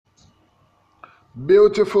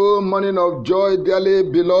Beautiful morning of joy, dearly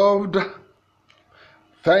beloved.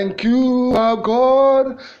 Thank you, our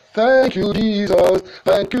God. Thank you, Jesus.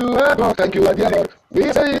 Thank you, our God. Thank you, our dear Lord.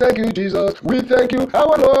 We say thank you, Jesus. We thank you,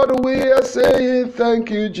 our Lord. We are saying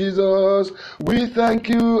thank you, Jesus. We thank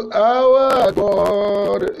you, our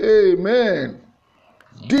God. Amen.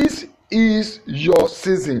 This is your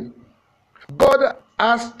season. God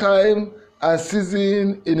has time and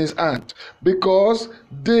season in his hand because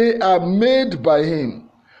they are made by him.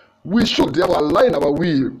 We should therefore align our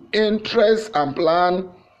will, interest, and plan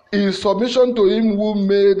in submission to him who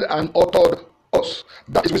made and authored us.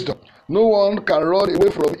 That is wisdom. No one can run away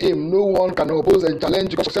from him. No one can oppose and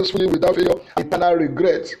challenge God successfully without failure and eternal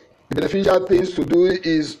regret. The beneficial things to do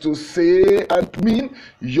is to say and mean,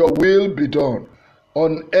 your will be done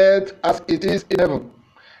on earth as it is in heaven.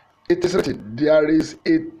 It is written, there is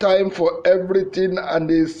a time for everything and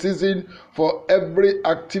a season for every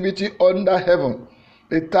activity under heaven.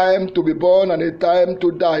 A time to be born and a time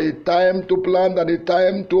to die, a time to plant and a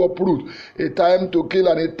time to uproot, a time to kill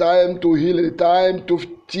and a time to heal, a time to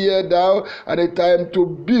tear down and a time to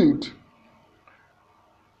build.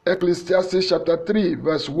 Ecclesiastes chapter 3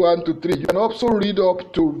 verse 1 to 3. You can also read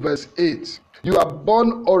up to verse 8. You are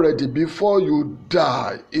born already before you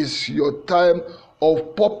die is your time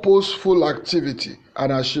of purposeful activity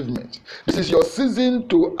and achievement. This is your season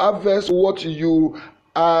to harvest what you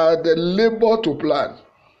had labored to plant.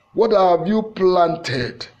 What have you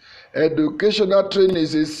planted? Educational training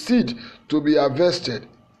is a seed to be harvested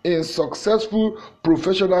in successful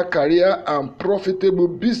professional career and profitable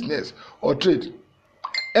business or trade.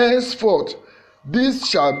 Henceforth, this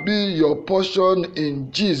shall be your portion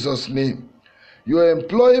in Jesus' name. Your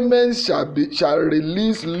employment shall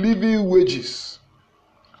release living wages,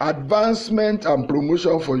 advancement and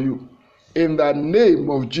promotion for you in the name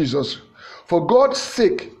of Jesus. For God's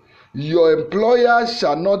sake, your employer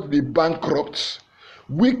shall not be bankrupt,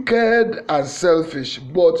 wicked and selfish,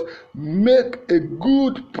 but make a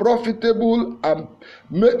good profitable and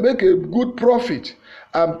make a good profit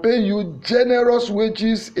and pay you generous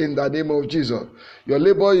wages in the name of Jesus. Your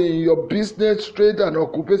labor in your business, trade, and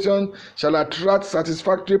occupation shall attract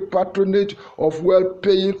satisfactory patronage of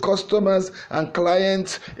well-paying customers and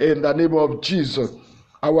clients in the name of Jesus.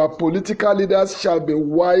 Our political leaders shall be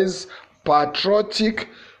wise, patriotic,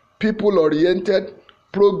 people-oriented,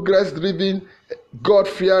 progress-driven,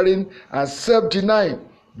 God-fearing, and self-denying.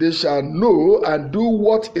 They shall know and do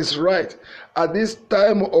what is right at this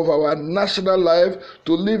time of our national life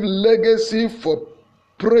to leave legacy for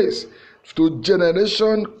praise to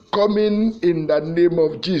generation coming in the name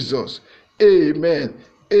of Jesus. Amen.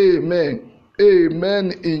 Amen.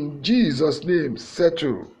 Amen. In Jesus' name,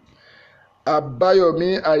 settle.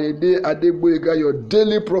 Abayomi Ayinde Adegboyega, your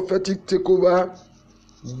daily prophetic takeover,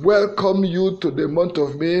 welcome you to the month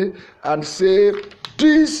of May and say,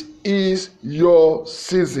 this is your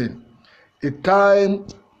season, a time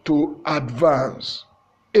to advance.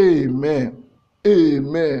 Amen.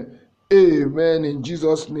 Amen. Amen. In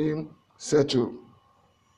Jesus' name, settle.